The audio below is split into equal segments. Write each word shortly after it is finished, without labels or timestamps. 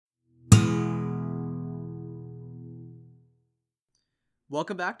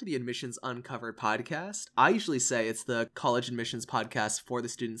Welcome back to the Admissions Uncovered podcast. I usually say it's the college admissions podcast for the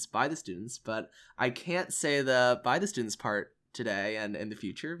students by the students, but I can't say the by the students part today and in the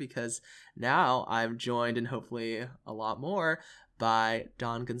future because now I'm joined, and hopefully a lot more, by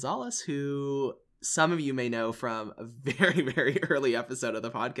Don Gonzalez, who some of you may know from a very, very early episode of the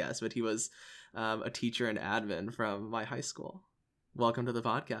podcast, but he was a teacher and admin from my high school. Welcome to the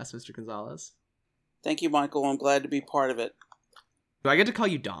podcast, Mr. Gonzalez. Thank you, Michael. I'm glad to be part of it. Do I get to call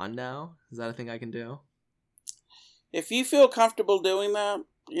you Don now? Is that a thing I can do? If you feel comfortable doing that,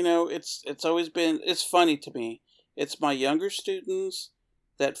 it's always been, it's funny to me. It's my younger students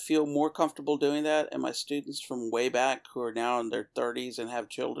that feel more comfortable doing that, and my students from way back who are now in their 30s and have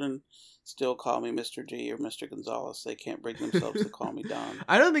children still call me Mr. G or Mr. Gonzalez. They can't bring themselves to call me Don.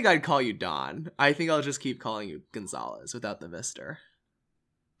 I don't think I'd call you Don. I think I'll just keep calling you Gonzalez without the Mr.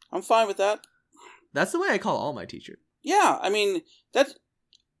 I'm fine with that. That's the way I call all my teachers. Yeah, I mean,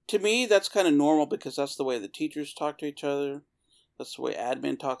 to me, that's kind of normal because that's the way the teachers talk to each other. That's the way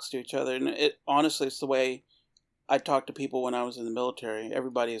admin talks to each other. And honestly, it's the way I talked to people when I was in the military.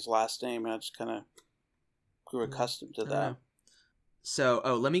 Everybody has last name, and I just kind of grew accustomed to that. So,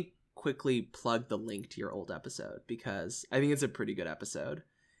 let me quickly plug the link to your old episode because I think it's a pretty good episode.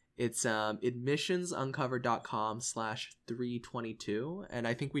 It's admissionsuncovered.com/322, and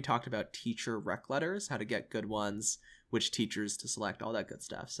I think we talked about teacher rec letters, how to get good ones, which teachers to select, all that good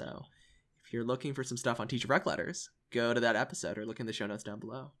stuff. So if you're looking for some stuff on teacher rec letters, go to that episode or look in the show notes down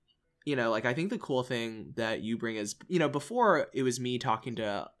below. I think the cool thing that you bring is, before it was me talking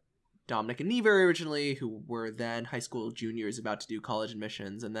to Dominic and Neva originally, who were then high school juniors about to do college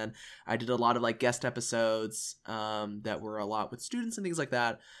admissions, and then I did a lot of guest episodes that were a lot with students and things like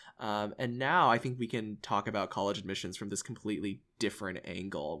that, and now I think we can talk about college admissions from this completely different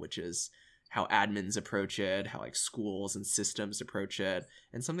angle, which is how admins approach it, how schools and systems approach it,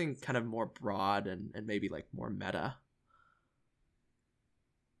 and something kind of more broad and maybe more meta.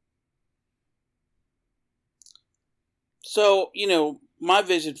 So, my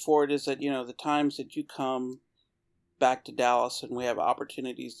vision for it is that, the times that you come back to Dallas and we have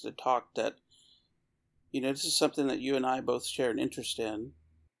opportunities to talk, that, this is something that you and I both share an interest in,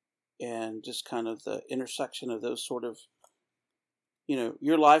 and just kind of the intersection of those sort of,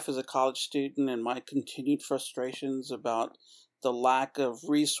 your life as a college student and my continued frustrations about the lack of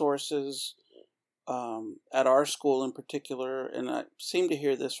resources at our school in particular, and I seem to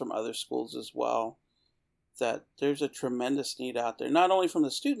hear this from other schools as well, that there's a tremendous need out there, not only from the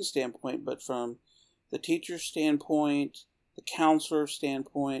student standpoint, but from the teacher standpoint, the counselor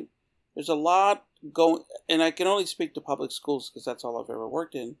standpoint. There's a lot going, and I can only speak to public schools because that's all I've ever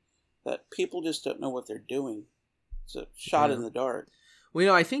worked in, that people just don't know what they're doing. It's a shot in the dark.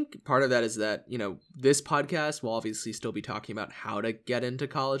 Well, I think part of that is that, this podcast will obviously still be talking about how to get into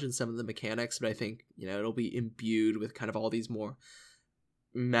college and some of the mechanics, but I think, it'll be imbued with kind of all these more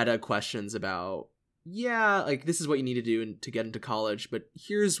meta questions about, this is what you need to do to get into college, but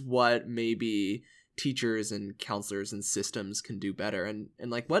here's what maybe teachers and counselors and systems can do better. And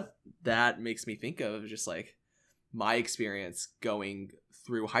what that makes me think of is just my experience going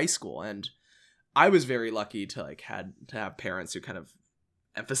through high school. And I was very lucky to have parents who kind of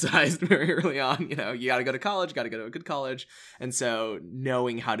emphasized very early on, you got to go to college, got to go to a good college. And so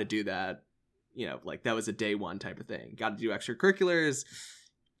knowing how to do that, that was a day one type of thing. Got to do extracurriculars.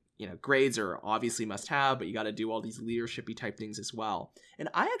 Grades are obviously must have, but you got to do all these leadership-y type things as well. And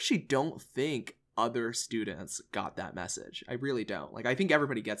I actually don't think other students got that message. I really don't. I think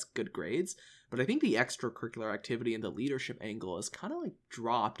everybody gets good grades, but I think the extracurricular activity and the leadership angle is kind of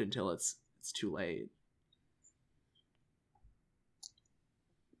dropped until it's too late.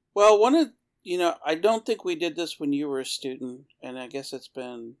 Well, I don't think we did this when you were a student, and I guess it's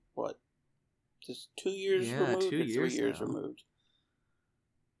been, just 2 years removed? 2 years 3 years now. removed.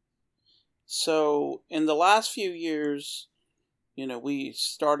 So, in the last few years, we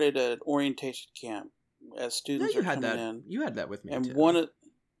started an orientation camp as students are coming in. You had that with me, and too.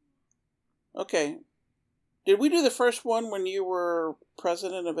 Okay. Did we do the first one when you were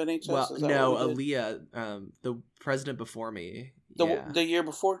president of NHS? Well, no, Aaliyah, the president before me. The year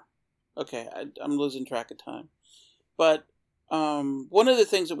before? Okay, I'm losing track of time. But one of the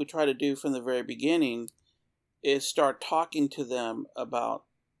things that we try to do from the very beginning is start talking to them about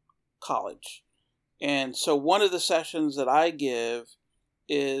college. And so one of the sessions that I give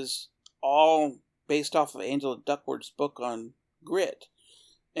is all based off of Angela Duckworth's book on grit.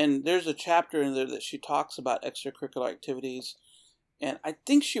 And there's a chapter in there that she talks about extracurricular activities. And I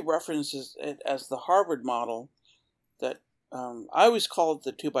think she references it as the Harvard model that I always call it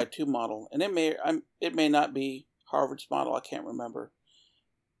the 2x2 model. And it may not be Harvard's model. I can't remember.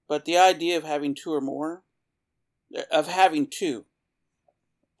 But the idea of having two or more, of having two,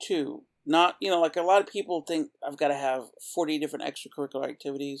 not, like a lot of people think I've got to have 40 different extracurricular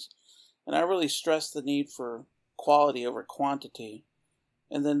activities. And I really stress the need for quality over quantity.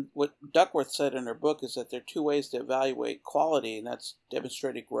 And then what Duckworth said in her book is that there are two ways to evaluate quality, and that's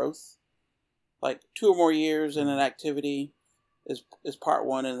demonstrated growth. Like 2 or more years in an activity is part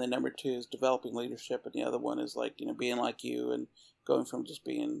one, and then number 2 is developing leadership, and the other one is like, being like you and going from just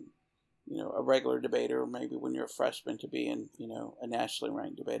being, a regular debater, maybe when you're a freshman, to being, a nationally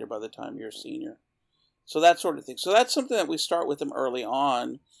ranked debater by the time you're a senior. So that sort of thing. So that's something that we start with them early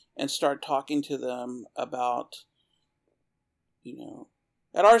on and start talking to them about,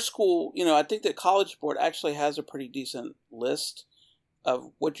 at our school, I think the College Board actually has a pretty decent list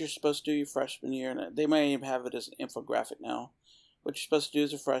of what you're supposed to do your freshman year. And they may even have it as an infographic now. What you're supposed to do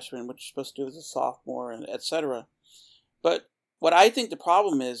as a freshman, what you're supposed to do as a sophomore, and etc. But what I think the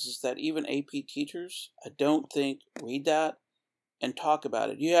problem is that even AP teachers, I don't think, read that and talk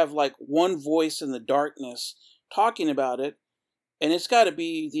about it. You have like one voice in the darkness talking about it, and it's got to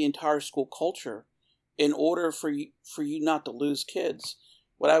be the entire school culture in order for you not to lose kids.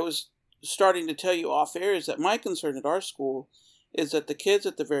 What I was starting to tell you off air is that my concern at our school is that the kids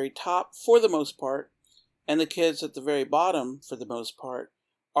at the very top, for the most part, and the kids at the very bottom, for the most part,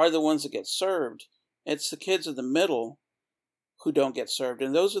 are the ones that get served. It's the kids in the middle who don't get served,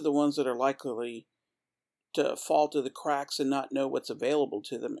 and those are the ones that are likely to fall through the cracks and not know what's available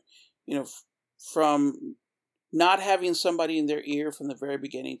to them. From not having somebody in their ear from the very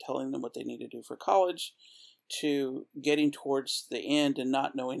beginning telling them what they need to do for college, to getting towards the end and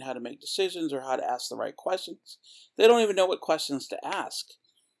not knowing how to make decisions or how to ask the right questions. They don't even know what questions to ask.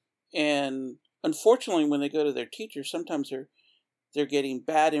 And unfortunately, when they go to their teacher, sometimes they're getting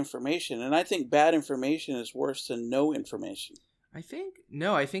bad information. And I think bad information is worse than no information. I think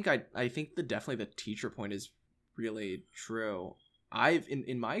definitely the teacher point is really true.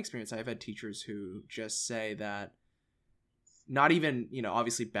 In my experience, I've had teachers who just say that not even,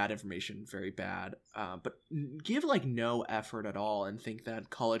 obviously bad information, very bad, but give like no effort at all and think that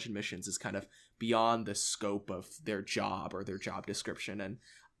college admissions is kind of beyond the scope of their job or their job description. And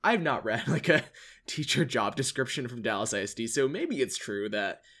I've not read like a teacher job description from Dallas ISD, so maybe it's true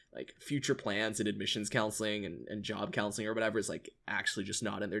that like future plans and admissions counseling and job counseling or whatever is like actually just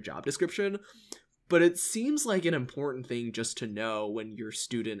not in their job description. But it seems like an important thing just to know when your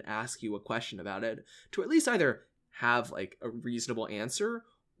student asks you a question about it, to at least either have like a reasonable answer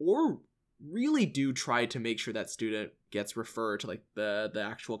or really do try to make sure that student gets referred to like the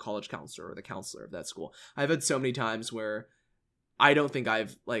actual college counselor or the counselor of that school. I've had so many times where I don't think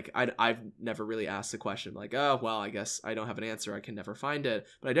I've never really asked the question like, oh, well, I guess I don't have an answer. I can never find it.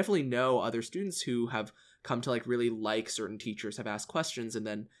 But I definitely know other students who have come to like really like certain teachers, have asked questions and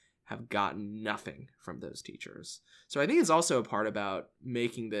then have gotten nothing from those teachers. So I think it's also a part about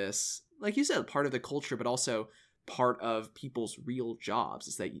making this, like you said, part of the culture, but also part of people's real jobs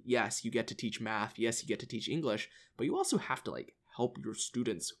is that, yes, you get to teach math. Yes, you get to teach English, but you also have to like help your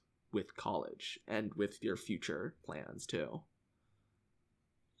students with college and with your future plans too.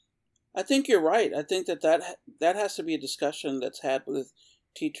 I think you're right. I think that has to be a discussion that's had with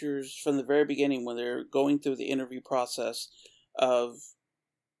teachers from the very beginning when they're going through the interview process of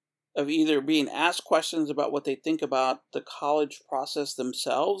either being asked questions about what they think about the college process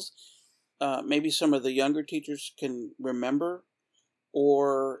themselves. Maybe some of the younger teachers can remember,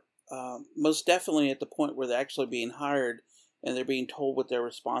 or most definitely at the point where they're actually being hired and they're being told what their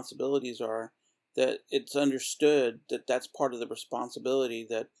responsibilities are, that it's understood that that's part of the responsibility,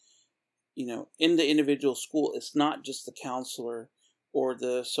 that in the individual school, it's not just the counselor or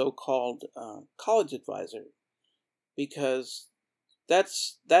the so-called college advisor, because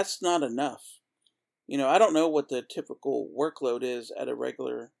that's not enough. I don't know what the typical workload is at a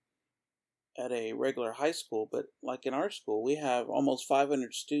regular high school, but like in our school, we have almost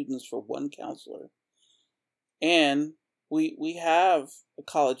 500 students for one counselor, and we have a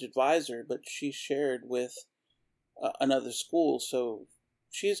college advisor, but she's shared with another school, so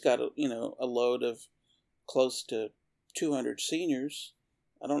she's got a load of close to 200 seniors.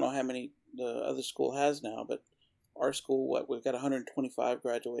 I don't know how many the other school has now, but our school, we've got 125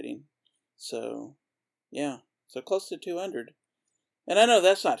 graduating. So, yeah, so close to 200. And I know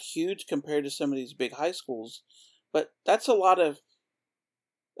that's not huge compared to some of these big high schools, but that's a lot of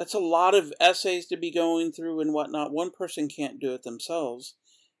essays to be going through and whatnot. One person can't do it themselves.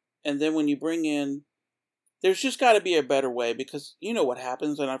 And then when you bring in, there's just got to be a better way, because you know what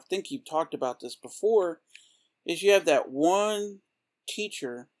happens, and I think you've talked about this before, is you have that one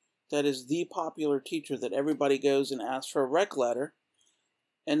teacher that is the popular teacher that everybody goes and asks for a rec letter,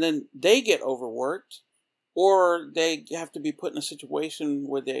 and then they get overworked, or they have to be put in a situation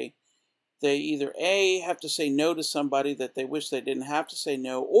where they either A, have to say no to somebody that they wish they didn't have to say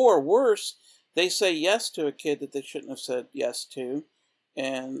no, or worse, they say yes to a kid that they shouldn't have said yes to,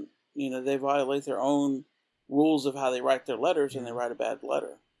 and they violate their own rules of how they write their letters, and they write a bad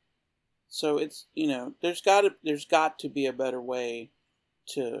letter. So it's there's got to be a better way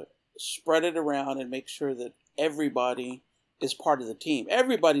to spread it around and make sure that everybody is part of the team.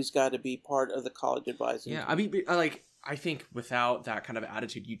 Everybody's got to be part of the college advising team. I mean, I think without that kind of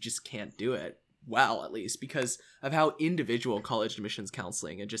attitude, you just can't do it well, at least because of how individual college admissions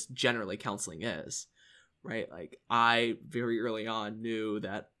counseling and just generally counseling is, right? Like, I very early on knew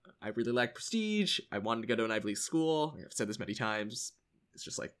that I really liked prestige. I wanted to go to an Ivy League school. I've said this many times. It's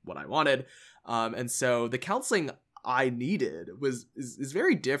just like what I wanted. And so the counseling I needed is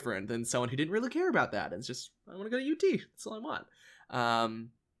very different than someone who didn't really care about that. It's just, I want to go to UT. That's all I want.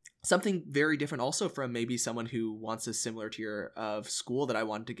 Something very different also from maybe someone who wants a similar tier of school that I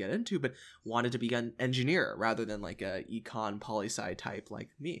wanted to get into, but wanted to be an engineer rather than like a econ poli-sci type like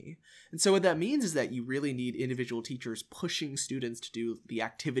me. And so what that means is that you really need individual teachers pushing students to do the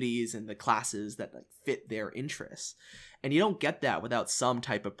activities and the classes that like fit their interests. And you don't get that without some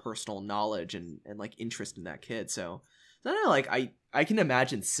type of personal knowledge and like interest in that kid. So I don't know, like I can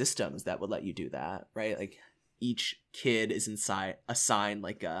imagine systems that would let you do that, right? Like each kid is assigned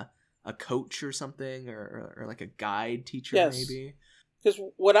like a coach or something, or like a guide teacher. Yes. Maybe. Because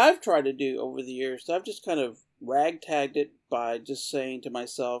what I've tried to do over the years, I've just kind of ragtagged it by just saying to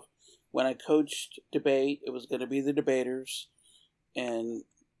myself, when I coached debate, it was going to be the debaters. And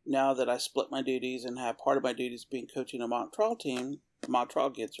now that I split my duties and have part of my duties being coaching a mock trial team, mock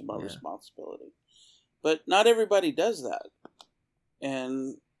trial kids are my responsibility. But not everybody does that.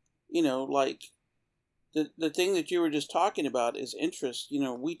 And, like the thing that you were just talking about is interest.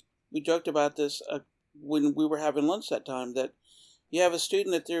 We joked about this when we were having lunch that time, that you have a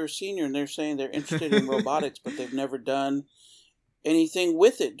student that they're a senior and they're saying they're interested in robotics, but they've never done anything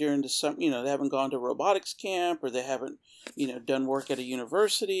with it during the summer. They haven't gone to robotics camp, or they haven't, done work at a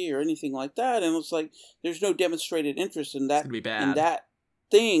university or anything like that. And it's like, there's no demonstrated interest in that, in that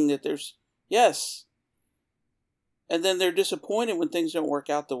thing that there's, yes. And then they're disappointed when things don't work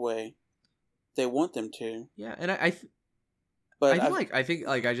out the way they want them to. Yeah. And I think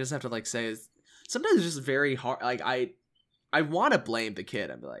I just have to like say is sometimes it's just very hard. Like I want to blame the kid.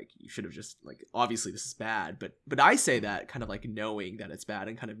 I'm like, you should have just like, obviously this is bad, but I say that kind of like knowing that it's bad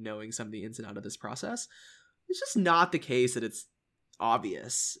and kind of knowing some of the ins and outs of this process. It's just not the case that it's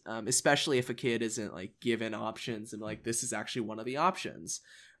obvious, especially if a kid isn't like given options and like, this is actually one of the options,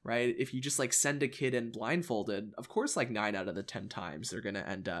 right? If you just like send a kid in blindfolded, of course, like 9 out of the 10 times they're going to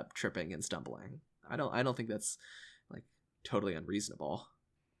end up tripping and stumbling. I don't think that's like totally unreasonable.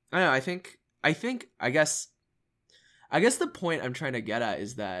 I don't know. I guess the point I'm trying to get at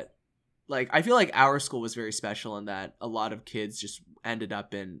is that, like, I feel like our school was very special in that a lot of kids just ended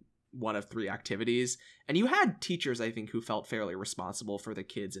up in one of 3 activities. And you had teachers, I think, who felt fairly responsible for the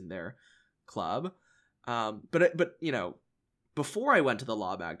kids in their club. But before I went to the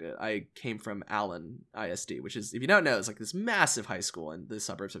Law Magnet, I came from Allen ISD, which is, if you don't know, it's like this massive high school in the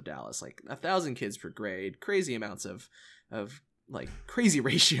suburbs of Dallas, like 1,000 kids per grade, crazy amounts of like crazy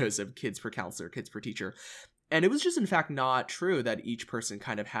ratios of kids per counselor, kids per teacher. And it was just, in fact, not true that each person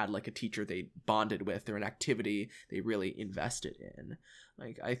kind of had like a teacher they bonded with or an activity they really invested in.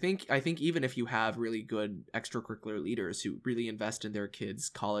 Like, I think even if you have really good extracurricular leaders who really invest in their kids'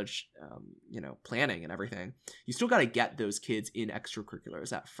 college, planning and everything, you still got to get those kids in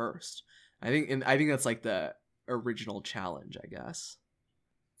extracurriculars at first. I think that's like the original challenge, I guess.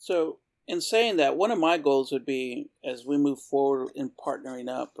 So, in saying that, one of my goals would be, as we move forward in partnering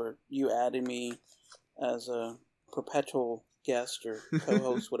up, or you adding me as a perpetual guest or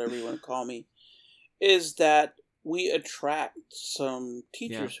co-host, whatever you want to call me, is that we attract some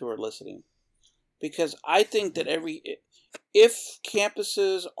teachers who are listening. Because I think that if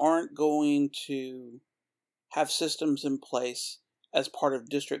campuses aren't going to have systems in place as part of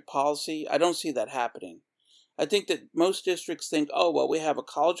district policy, I don't see that happening. I think that most districts think, oh, well, we have a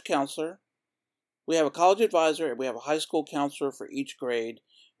college counselor, we have a college advisor, and we have a high school counselor for each grade.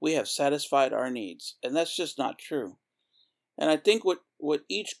 We have satisfied our needs. And that's just not true. And I think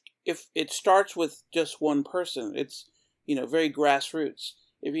if it starts with just one person, it's, very grassroots.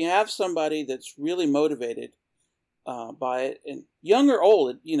 If you have somebody that's really motivated by it, and young or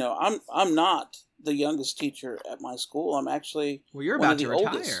old, I'm not the youngest teacher at my school. I'm actually you're about to retire.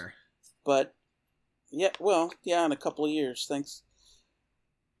 Oldest. But in a couple of years, thanks.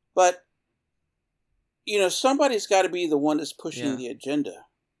 But somebody's got to be the one that's pushing the agenda.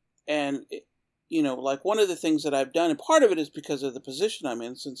 And, like one of the things that I've done, and part of it is because of the position I'm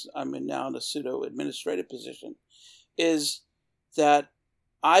in, since I'm now in a pseudo-administrative position, is that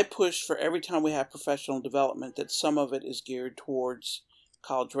I push for every time we have professional development that some of it is geared towards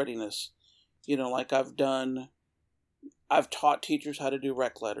college readiness. Like I've taught teachers how to do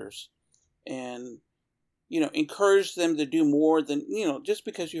rec letters and, encourage them to do more than, just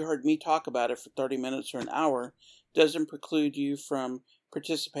because you heard me talk about it for 30 minutes or an hour doesn't preclude you from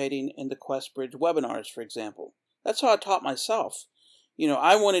participating in the QuestBridge webinars, for example. That's how I taught myself.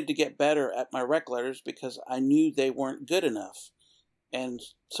 I wanted to get better at my rec letters because I knew they weren't good enough. And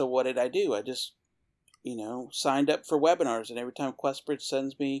so what did I do? I just, signed up for webinars. And every time QuestBridge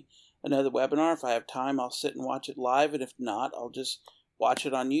sends me another webinar, if I have time, I'll sit and watch it live. And if not, I'll just watch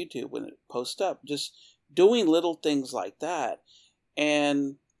it on YouTube when it posts up. Just doing little things like that.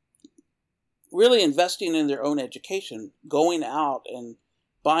 And really investing in their own education, going out and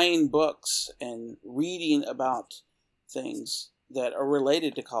buying books and reading about things that are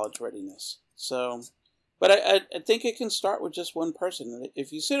related to college readiness. So, but I think it can start with just one person.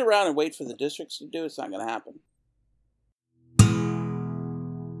 If you sit around and wait for the districts to do it, it's not going to happen.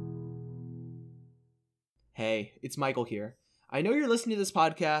 Hey, it's Michael here. I know you're listening to this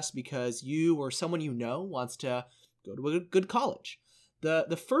podcast because you or someone you know wants to go to a good college.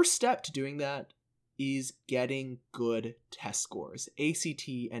 The first step to doing that is getting good test scores, ACT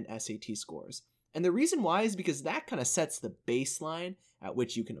and SAT scores. And the reason why is because that kind of sets the baseline at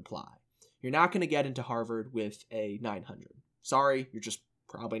which you can apply. You're not going to get into Harvard with a 900. Sorry, you're just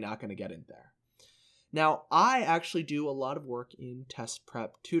probably not going to get in there. Now, I actually do a lot of work in test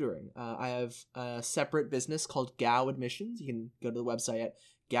prep tutoring. I have a separate business called Gow Admissions. You can go to the website at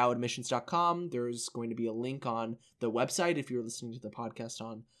gowadmissions.com. There's going to be a link on the website if you're listening to the podcast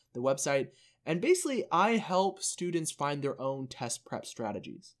on the website. And basically, I help students find their own test prep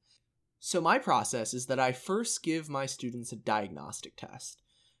strategies. So my process is that I first give my students a diagnostic test.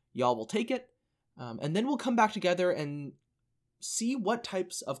 Y'all will take it, and then we'll come back together and see what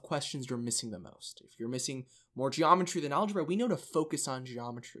types of questions you're missing the most. If you're missing more geometry than algebra, we know to focus on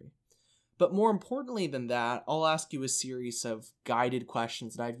geometry. But more importantly than that, I'll ask you a series of guided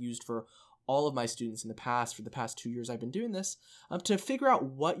questions that I've used for all of my students in the past, for the past 2 years I've been doing this, to figure out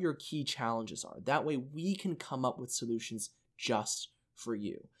what your key challenges are. That way we can come up with solutions just for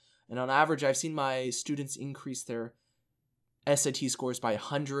you. And on average, I've seen my students increase their SAT scores by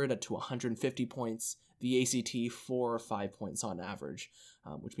 100 to 150 points, the ACT 4 or 5 points on average,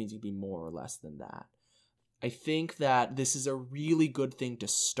 which means you'd be more or less than that. I think that this is a really good thing to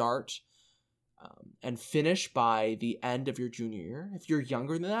start and finish by the end of your junior year. If you're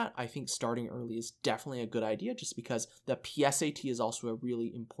younger than that, I think starting early is definitely a good idea just because the PSAT is also a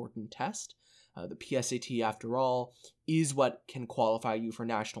really important test. The PSAT, after all, is what can qualify you for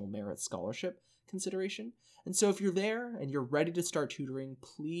National Merit Scholarship consideration. And so if you're there and you're ready to start tutoring,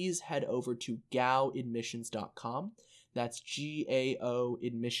 please head over to gowadmissions.com. That's GAO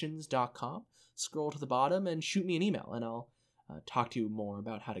admissions.com. Scroll to the bottom and shoot me an email, and I'll talk to you more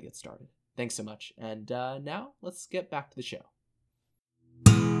about how to get started. Thanks so much. And now let's get back to the show.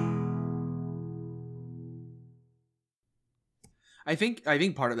 I think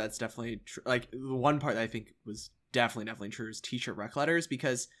part of that's definitely true. Like the one part that I think was definitely true is teacher rec letters,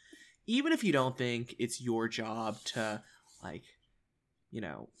 because even if you don't think it's your job to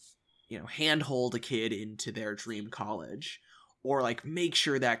handhold a kid into their dream college or make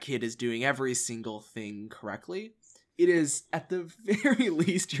sure that kid is doing every single thing correctly, it is at the very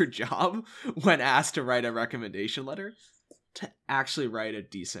least your job when asked to write a recommendation letter to actually write a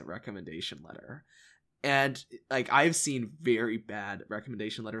decent recommendation letter. And I've seen very bad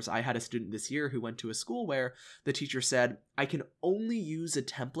recommendation letters. I had a student this year who went to a school where the teacher said, I can only use a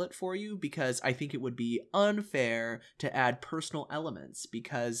template for you because I think it would be unfair to add personal elements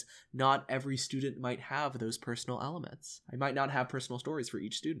because not every student might have those personal elements. I might not have personal stories for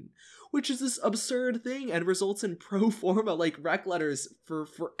each student, which is this absurd thing and results in pro forma rec letters for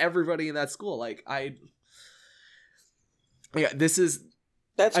everybody in that school.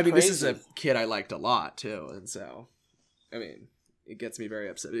 That's crazy. This is a kid I liked a lot, too, and so, it gets me very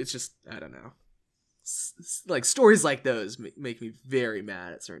upset. It's just, I don't know. Stories like those make me very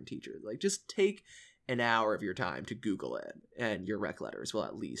mad at certain teachers. Just take an hour of your time to Google it, and your rec letters will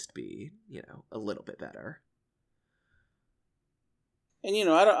at least be, a little bit better. And,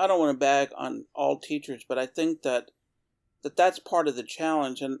 I don't want to bag on all teachers, but I think that's part of the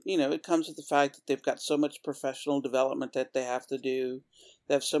challenge. And, it comes with the fact that they've got so much professional development that they have to do.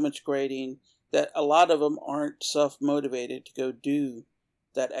 They have so much grading that a lot of them aren't self-motivated to go do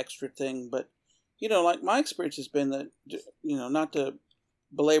that extra thing. But, my experience has been that, not to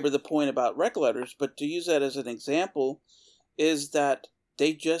belabor the point about rec letters, but to use that as an example, is that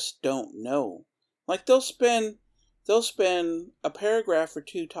they just don't know. Like they'll spend a paragraph or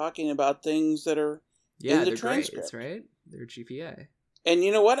two talking about things that are in the transcript, grades, right? Their GPA. And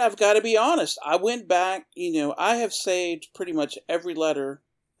you know what? I've got to be honest. I went back, I have saved pretty much every letter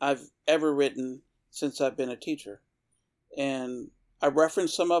I've ever written since I've been a teacher. And I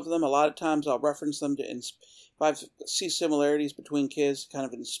reference some of them. A lot of times I'll reference them if I see similarities between kids, kind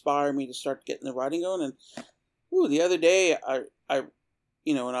of inspire me to start getting the writing going. And the other day, I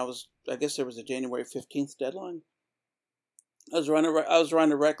guess there was a January 15th deadline. I was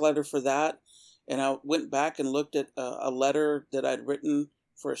writing a rec letter for that. And I went back and looked at a letter that I'd written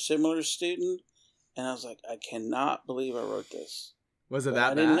for a similar student, and I was like, I cannot believe I wrote this. Was it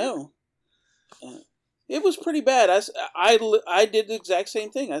that bad? I didn't know. It was pretty bad. I did the exact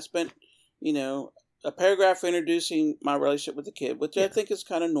same thing. I spent, a paragraph introducing my relationship with the kid, which I think is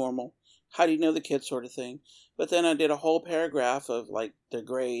kind of normal. How do you know the kid sort of thing. But then I did a whole paragraph of like their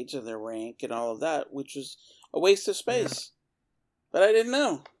grades and their rank and all of that, which was a waste of space. Yeah. But I didn't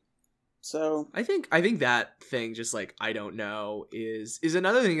know. So I think that thing, just like I don't know, is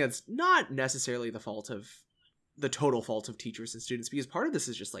another thing that's not necessarily the total fault of teachers and students, because part of this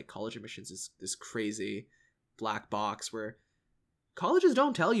is just like college admissions is this crazy black box where colleges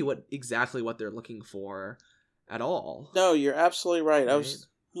don't tell you exactly what they're looking for at all. No, you're absolutely right.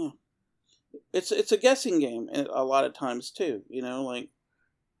 It's a guessing game a lot of times too. Like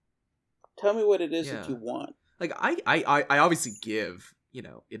tell me what it is that you want. Like I obviously give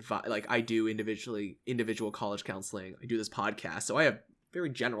advice. Like I do individual college counseling. I do this podcast, so I have very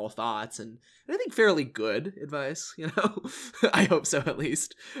general thoughts and I think fairly good advice. I hope so, at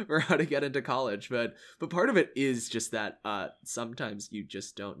least, for how to get into college. But part of it is just that sometimes you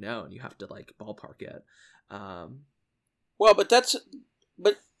just don't know, and you have to like ballpark it.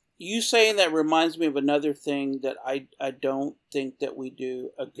 But you saying that reminds me of another thing that I don't think that we do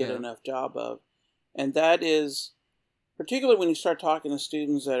a good enough job of, and that is, particularly when you start talking to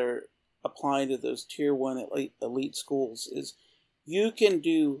students that are applying to those tier 1 elite schools, is you can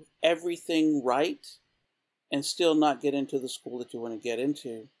do everything right and still not get into the school that you want to get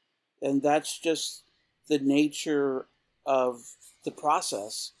into. And that's just the nature of the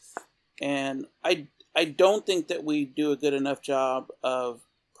process. And I don't think that we do a good enough job of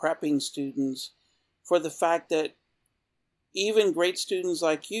prepping students for the fact that even great students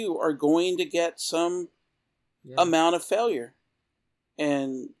like you are going to get some amount of failure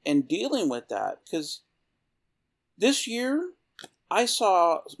and dealing with that. Because this year I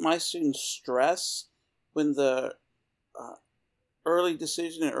saw my students stress when the early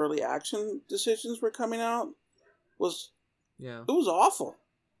decision and early action decisions were coming out. It was awful.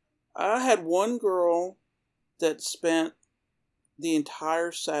 I had one girl that spent the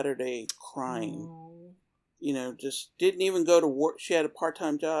entire Saturday crying. Just didn't even go to work. She had a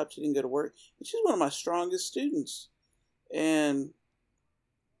part-time job. She didn't go to work. And she's one of my strongest students. And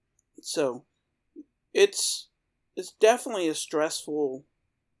so it's definitely a stressful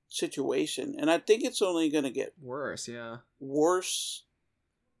situation. And I think it's only going to get worse.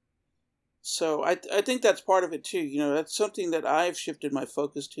 So I think that's part of it too. That's something that I've shifted my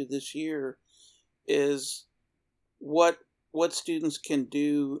focus to this year, is what students can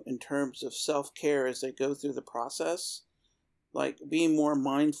do in terms of self-care as they go through the process, like being more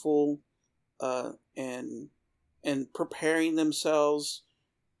mindful and preparing themselves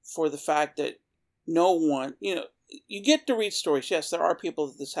for the fact that no one, you get to read stories. Yes, there are people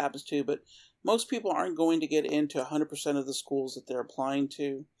that this happens to, but most people aren't going to get into 100% of the schools that they're applying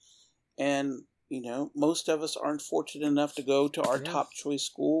to. And, most of us aren't fortunate enough to go to our top choice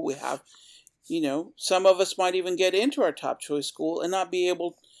school. We have, some of us might even get into our top choice school and not be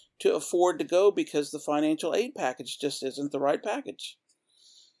able to afford to go because the financial aid package just isn't the right package.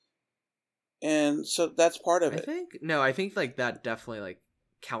 And so that's part of it. I think like that definitely like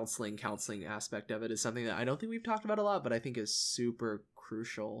counseling aspect of it is something that I don't think we've talked about a lot, but I think is super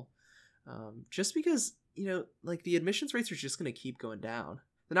crucial. Just because, like the admissions rates are just going to keep going down.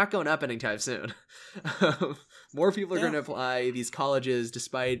 They're not going up anytime soon. More people are going to apply these colleges,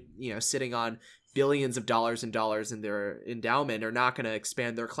 despite, sitting on billions of dollars in their endowment, are not going to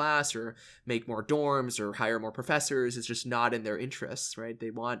expand their class or make more dorms or hire more professors. It's just not in their interests, right?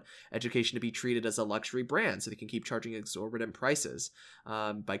 They want education to be treated as a luxury brand so they can keep charging exorbitant prices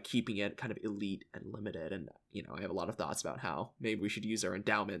by keeping it kind of elite and limited. And, I have a lot of thoughts about how maybe we should use our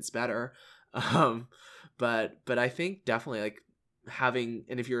endowments better. But I think definitely like having,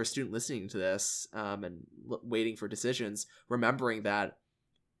 and if you're a student listening to this and waiting for decisions, remembering that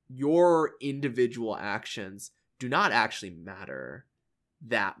your individual actions do not actually matter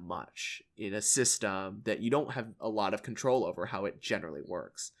that much in a system that you don't have a lot of control over how it generally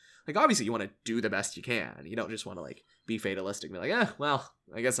works. Like, obviously you want to do the best you can. You don't just want to like be fatalistic and be like, well,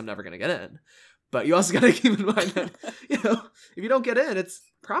 I guess I'm never going to get in. But you also got to keep in mind that, if you don't get in, it's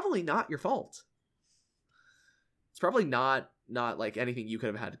probably not your fault. It's probably not like anything you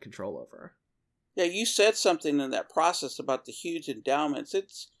could have had control over. Yeah, you said something in that process about the huge endowments.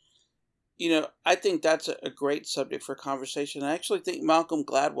 It's, I think that's a great subject for conversation. I actually think Malcolm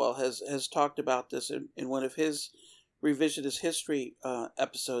Gladwell has talked about this in one of his revisionist history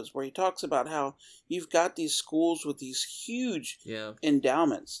episodes, where he talks about how you've got these schools with these huge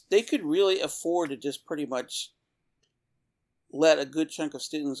endowments. They could really afford to just pretty much let a good chunk of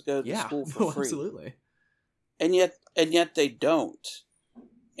students go to school for free. Absolutely. And yet they don't.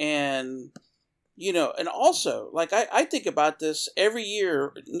 And and also, like, I think about this every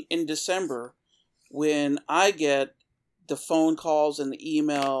year in December when I get the phone calls and the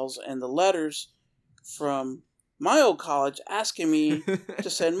emails and the letters from my old college asking me to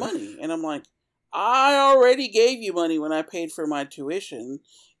send money. And I'm like, I already gave you money when I paid for my tuition.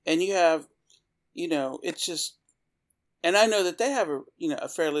 And you have, it's just, and I know that they have a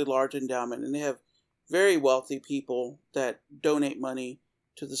fairly large endowment, and they have very wealthy people that donate money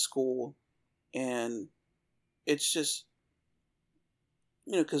to the school. And it's just,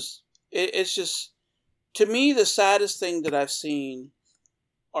 because it's just, to me, the saddest thing that I've seen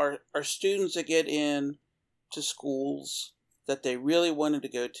are students that get in to schools that they really wanted to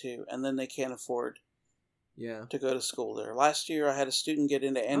go to, and then they can't afford to go to school there. Last year, I had a student get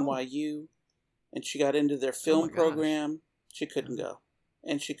into NYU, and she got into their film program. She couldn't go,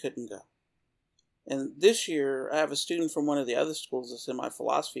 and she couldn't go. And this year, I have a student from one of the other schools that's in my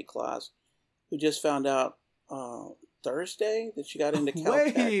philosophy class who just found out Thursday that she got into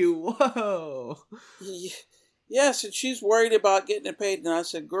Caltech. Wait, whoa. Yes, and she's worried about getting it paid. And I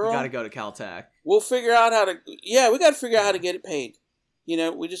said, girl, you got to go to Caltech. We'll figure out how to, we got to figure out how to get it paid.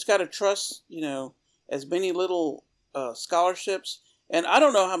 We just got to trust, as many little scholarships. And I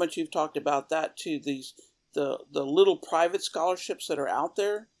don't know how much you've talked about that too. The little private scholarships that are out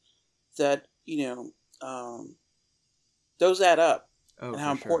there that, those add up. And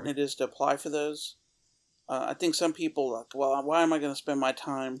how important it is to apply for those. I think some people like, well, why am I going to spend my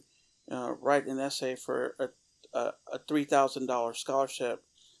time writing an essay for a $3,000 scholarship?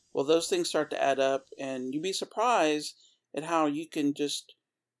 Well, those things start to add up, and you'd be surprised at how you can just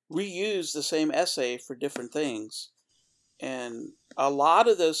reuse the same essay for different things. And a lot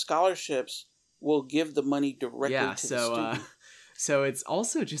of those scholarships will give the money directly to the student. So it's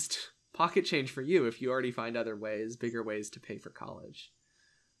also just pocket change for you if you already find other ways, bigger ways to pay for college.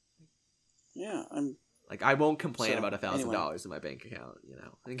 Yeah, I won't complain about $1,000 in my bank account,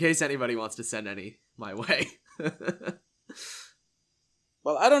 in case anybody wants to send any my way.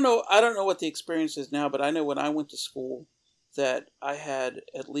 Well, I don't know what the experience is now, but I know when I went to school that I had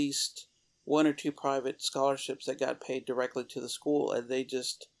at least one or two private scholarships that got paid directly to the school, and they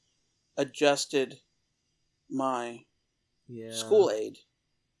just adjusted my school aid.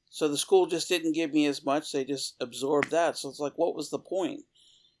 So the school just didn't give me as much. They just absorbed that. So it's like, what was the point?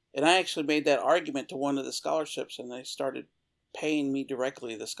 And I actually made that argument to one of the scholarships, and they started paying me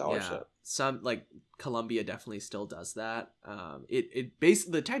directly the scholarship. Yeah. Some, like, Columbia definitely still does that. It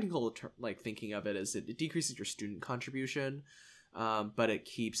basically, the technical thinking of it is it decreases your student contribution, but it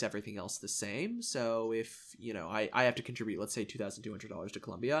keeps everything else the same. So if, I have to contribute, let's say $2,200 to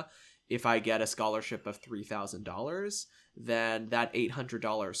Columbia. If I get a scholarship of $3,000, then that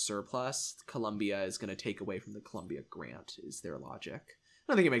 $800 surplus Columbia is going to take away from the Columbia grant, is their logic.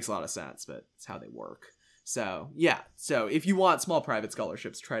 I don't think it makes a lot of sense, but it's how they work. So, yeah. So if you want small private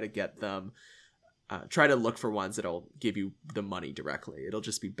scholarships, try to get them. Try to look for ones that'll give you the money directly. It'll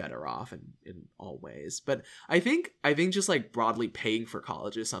just be better off in all ways. But I think just like broadly paying for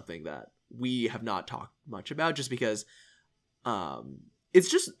college is something that we have not talked much about, just because I've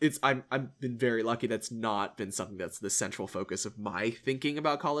been very lucky that's not been something that's the central focus of my thinking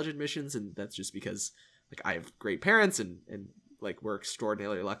about college admissions, and that's just because like I have great parents and like we're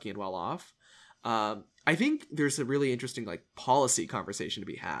extraordinarily lucky and well off. I think there's a really interesting like policy conversation to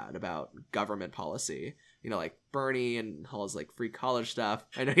be had about government policy. Like Bernie and all his like free college stuff.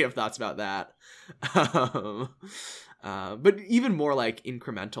 I know you have thoughts about that. But even more like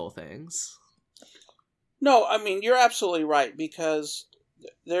incremental things. No, I mean, you're absolutely right, because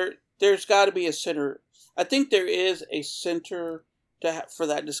there's got to be a center. I think there is a center for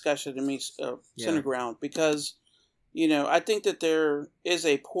that discussion to me, center ground, because, I think that there is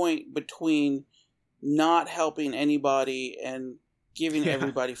a point between not helping anybody and giving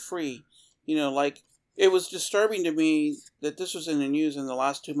everybody free. Like it was disturbing to me that this was in the news in the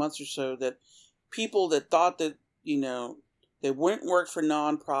last 2 months or so, that people that thought that, they went and worked for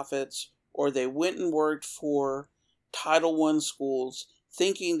nonprofits or they went and worked for Title I schools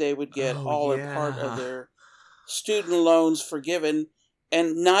thinking they would get all or part of their student loans forgiven,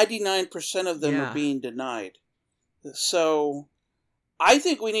 and 99% of them are being denied. So I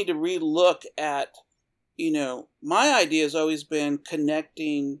think we need to relook at, my idea has always been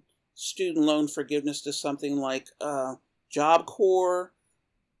connecting student loan forgiveness to something like Job Corps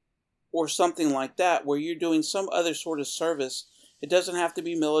or something like that, where you're doing some other sort of service. It doesn't have to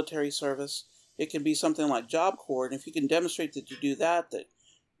be military service. It can be something like Job Corps. And if you can demonstrate that you do that,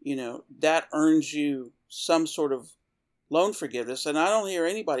 that earns you some sort of loan forgiveness. And I don't hear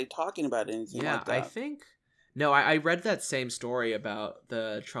anybody talking about anything like that. I think... No, I read that same story about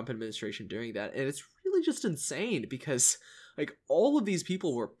the Trump administration doing that, and it's really just insane because, like, all of these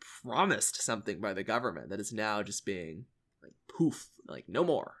people were promised something by the government that is now just being, like, poof, like, no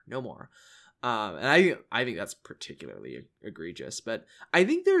more. And I think that's particularly egregious, but I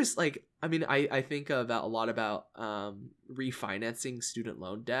think there's, like, I think a lot about refinancing student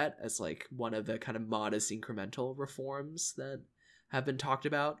loan debt as, like, one of the kind of modest incremental reforms that have been talked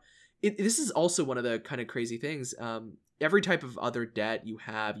about. This is also one of the kind of crazy things. Every type of other debt you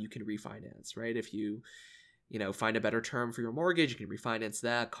have, you can refinance, right? If you find a better term for your mortgage, you can refinance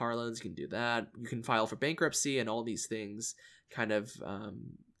that. Car loans, you can do that. You can file for bankruptcy, and all these things kind of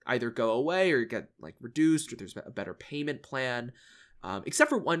either go away or get, like, reduced, or there's a better payment plan. Except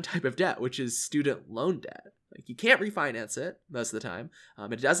for one type of debt, which is student loan debt. Like, you can't refinance it most of the time.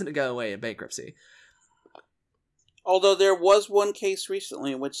 It doesn't go away in bankruptcy. Although there was one case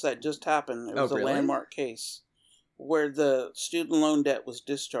recently in which that just happened. It was a landmark case where the student loan debt was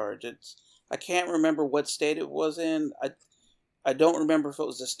discharged. I can't remember what state it was in. I don't remember if it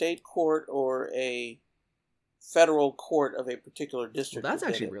was a state court or a federal court of a particular district. Well, that's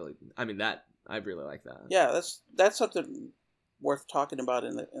actually really... I really like that. Yeah, that's something worth talking about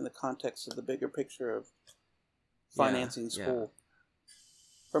in the context of the bigger picture of financing school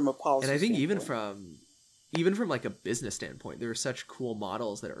from a policy standpoint. And I think standpoint. even from like a business standpoint, there are such cool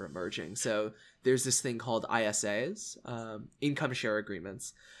models that are emerging. So there's this thing called ISAs, income share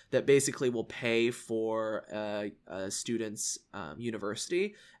agreements, that basically will pay for a student's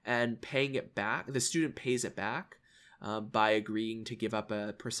university, and paying it back. The student pays it back by agreeing to give up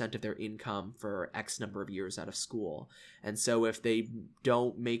a percent of their income for X number of years out of school. And so if they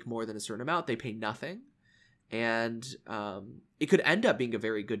don't make more than a certain amount, they pay nothing. And it could end up being a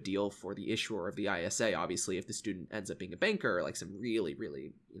very good deal for the issuer of the ISA, obviously, if the student ends up being a banker or, like, some really,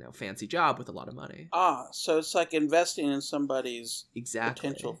 really, fancy job with a lot of money. So it's like investing in somebody's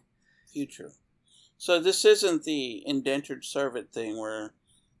potential future. So this isn't the indentured servant thing where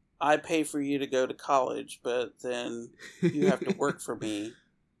I pay for you to go to college, but then you have to work for me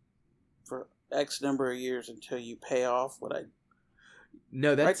for X number of years until you pay off what I...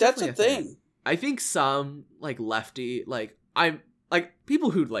 No, that's a thing. I think some, like, lefty, like, people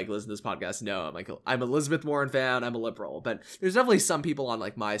who, like, listen to this podcast know I'm Elizabeth Warren fan, I'm a liberal, but there's definitely some people on,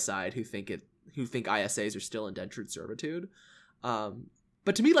 like, my side who think ISAs are still indentured servitude.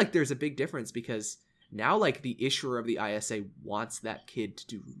 But to me, like, there's a big difference, because now, like, the issuer of the ISA wants that kid to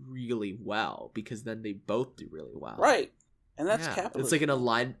do really well, because then they both do really well. Right. And that's capitalism.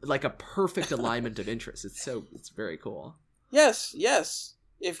 It's like a perfect alignment of interests. It's very cool. Yes.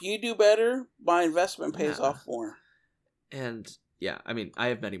 If you do better, my investment pays off more. And I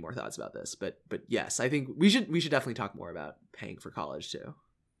have many more thoughts about this, but yes, I think we should definitely talk more about paying for college too.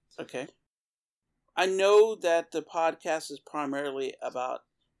 Okay. I know that the podcast is primarily about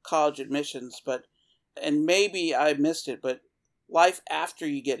college admissions, and maybe I missed it, but life after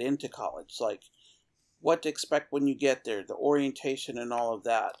you get into college, like what to expect when you get there, the orientation and all of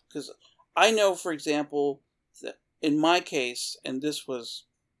that. Because I know, for example, that in my case, and this was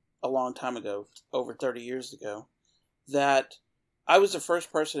a long time ago, over 30 years ago, that I was the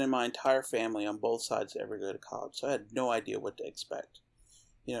first person in my entire family on both sides to ever go to college. So I had no idea what to expect.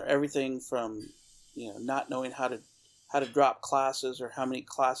 Everything from, not knowing how to drop classes or how many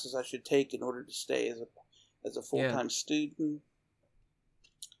classes I should take in order to stay as a full-time student.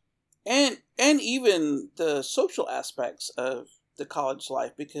 And even the social aspects of the college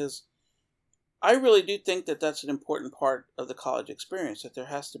life, because I really do think that that's an important part of the college experience, that there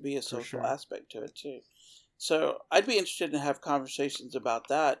has to be a social aspect to it too. So I'd be interested in have conversations about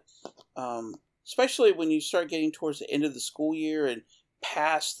that, especially when you start getting towards the end of the school year and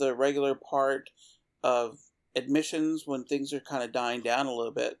past the regular part of admissions, when things are kind of dying down a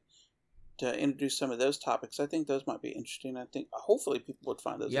little bit. to introduce some of those topics. I think those might be interesting. I think hopefully people would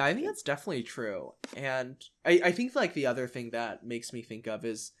find those. Yeah, I think that's definitely true. And I think like the other thing that makes me think of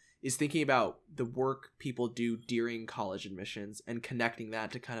is thinking about the work people do during college admissions and connecting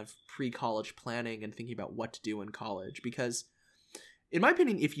that to kind of pre-college planning and thinking about what to do in college. Because in my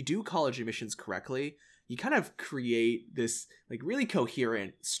opinion, if you do college admissions correctly, you kind of create this like really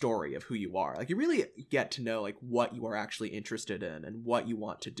coherent story of who you are. Like you really get to know like what you are actually interested in and what you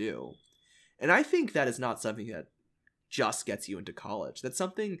want to do. And I think that is not something that just gets you into college. That's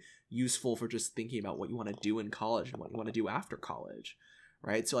something useful for just thinking about what you want to do in college and what you want to do after college,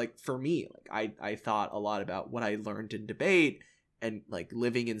 right? So like for me, like I thought a lot about what I learned in debate and like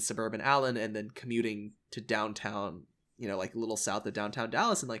living in suburban Allen and then commuting to downtown, you know, like a little south of downtown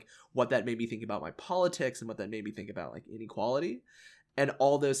Dallas, and like what that made me think about my politics and what that made me think about like inequality. And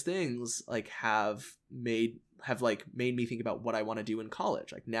all those things like have made me think about what I want to do in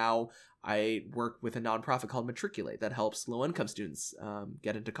college. Like now I work with a nonprofit called Matriculate that helps low-income students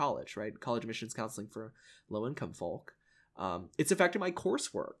get into college, right? College admissions counseling for low-income folk. It's affected my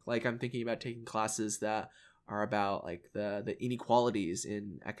coursework. Like I'm thinking about taking classes that are about like the inequalities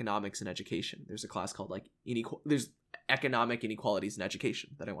in economics and education. There's a class called like there's economic inequalities in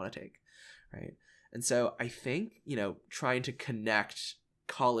education that I want to take, right? And so I think, you know, trying to connect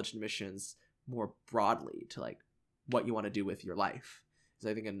college admissions more broadly to like what you want to do with your life is,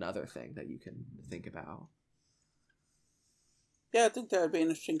 I think, another thing that you can think about. Yeah, I think that would be an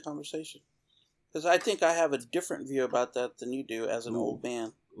interesting conversation, because I think I have a different view about that than you do as an old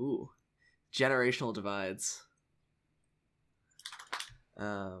man. Ooh, generational divides.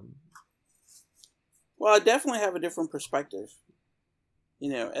 Well, I definitely have a different perspective. You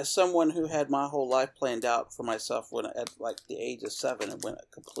know, as someone who had my whole life planned out for myself when at like the age of 7, it went a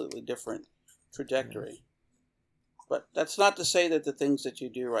completely different trajectory. Yes. But that's not to say that the things that you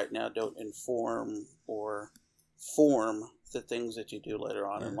do right now don't inform or form the things that you do later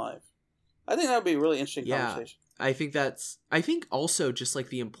on in life. I think that would be a really interesting conversation. I think also just like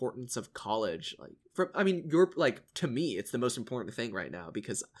the importance of college, like you're like, to me, it's the most important thing right now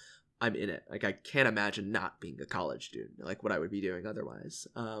because I'm in it. Like I can't imagine not being a college student, like what I would be doing otherwise.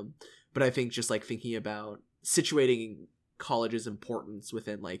 But I think just like thinking about situating college's importance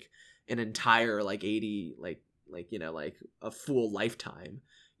within like an entire like 80, like, you know, like a full lifetime,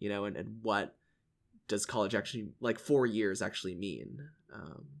 you know, and what does college actually, like 4 years actually mean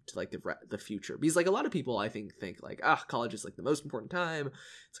to like the future? Because like a lot of people I think like, college is like the most important time.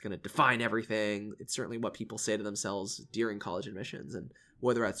 It's going to define everything. It's certainly what people say to themselves during college admissions, and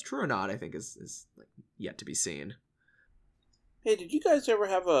whether that's true or not, I think is like yet to be seen. Hey, did you guys ever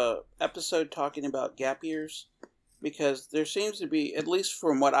have a episode talking about gap years? Because there seems to be, at least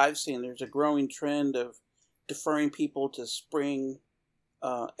from what I've seen, there's a growing trend of deferring people to spring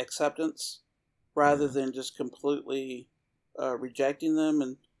acceptance rather than just completely rejecting them,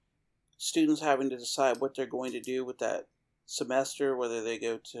 and students having to decide what they're going to do with that semester, whether they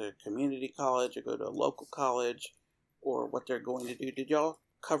go to community college or go to a local college, or what they're going to do. Did y'all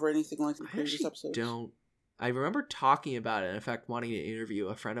cover anything like in previous episodes? I remember talking about it, in fact wanting to interview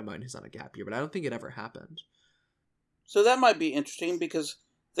a friend of mine who's on a gap year, but I don't think it ever happened. So that might be interesting, because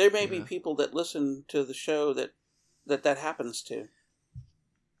there may be people that listen to the show that happens to,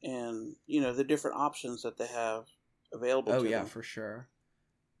 and you know, the different options that they have available to them. For sure.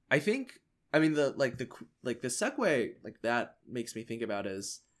 I think, I mean, the segue like that makes me think about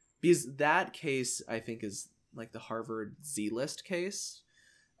is because that case I think is like the Harvard Z-list case,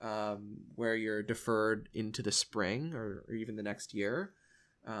 where you're deferred into the spring or even the next year,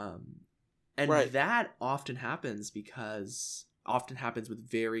 and that often happens with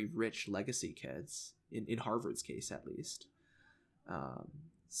very rich legacy kids in Harvard's case, at least.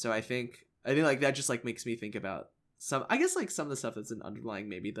 So I think like that just like makes me think about some of the stuff that's underlying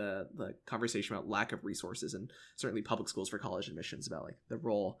maybe the conversation about lack of resources, and certainly public schools for college admissions, about like the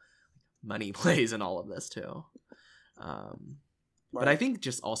role money plays in all of this too. But I think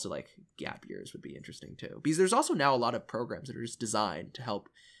just also like gap years would be interesting too, because there's also now a lot of programs that are just designed to help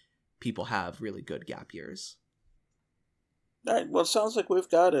people have really good gap years. All right. Well, it sounds like we've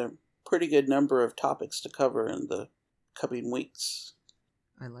got a pretty good number of topics to cover in the coming weeks.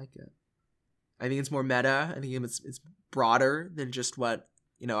 I like it. I think it's more meta. I think it's broader than just what,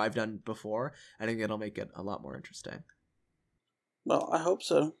 you know, I've done before. I think it'll make it a lot more interesting. Well, I hope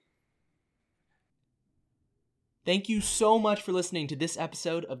so. Thank you so much for listening to this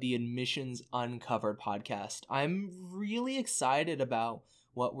episode of the Admissions Uncovered podcast. I'm really excited about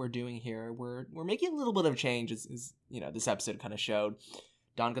what we're doing here. We're making a little bit of change, as you know, this episode kind of showed,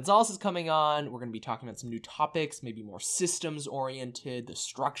 Don Gonzalez is coming on. We're going to be talking about some new topics, maybe more systems-oriented, the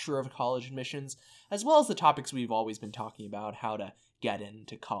structure of college admissions, as well as the topics we've always been talking about, how to get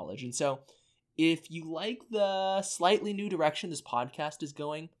into college. And so if you like the slightly new direction this podcast is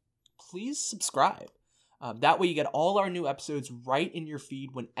going, please subscribe. That way you get all our new episodes right in your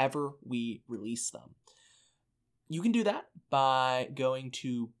feed whenever we release them. You can do that by going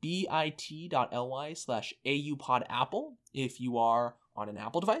to bit.ly/aupodapple if you are on an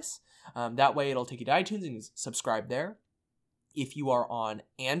Apple device. That way it'll take you to iTunes and you can subscribe there. If you are on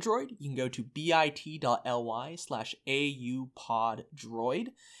Android, you can go to bit.ly/aupoddroid.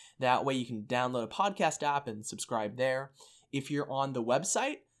 That way you can download a podcast app and subscribe there. If you're on the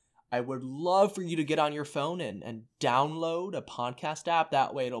website, I would love for you to get on your phone and download a podcast app.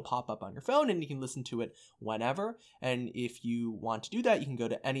 That way it'll pop up on your phone and you can listen to it whenever. And if you want to do that, you can go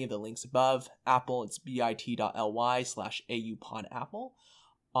to any of the links above. Apple, it's bit.ly/aupodapple.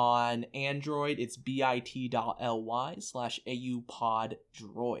 On Android, it's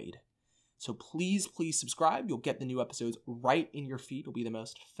bit.ly/aupodroid. So please subscribe. You'll get the new episodes right in your feed. It'll be the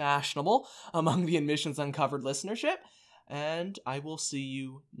most fashionable among the Admissions Uncovered listenership. And I will see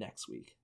you next week.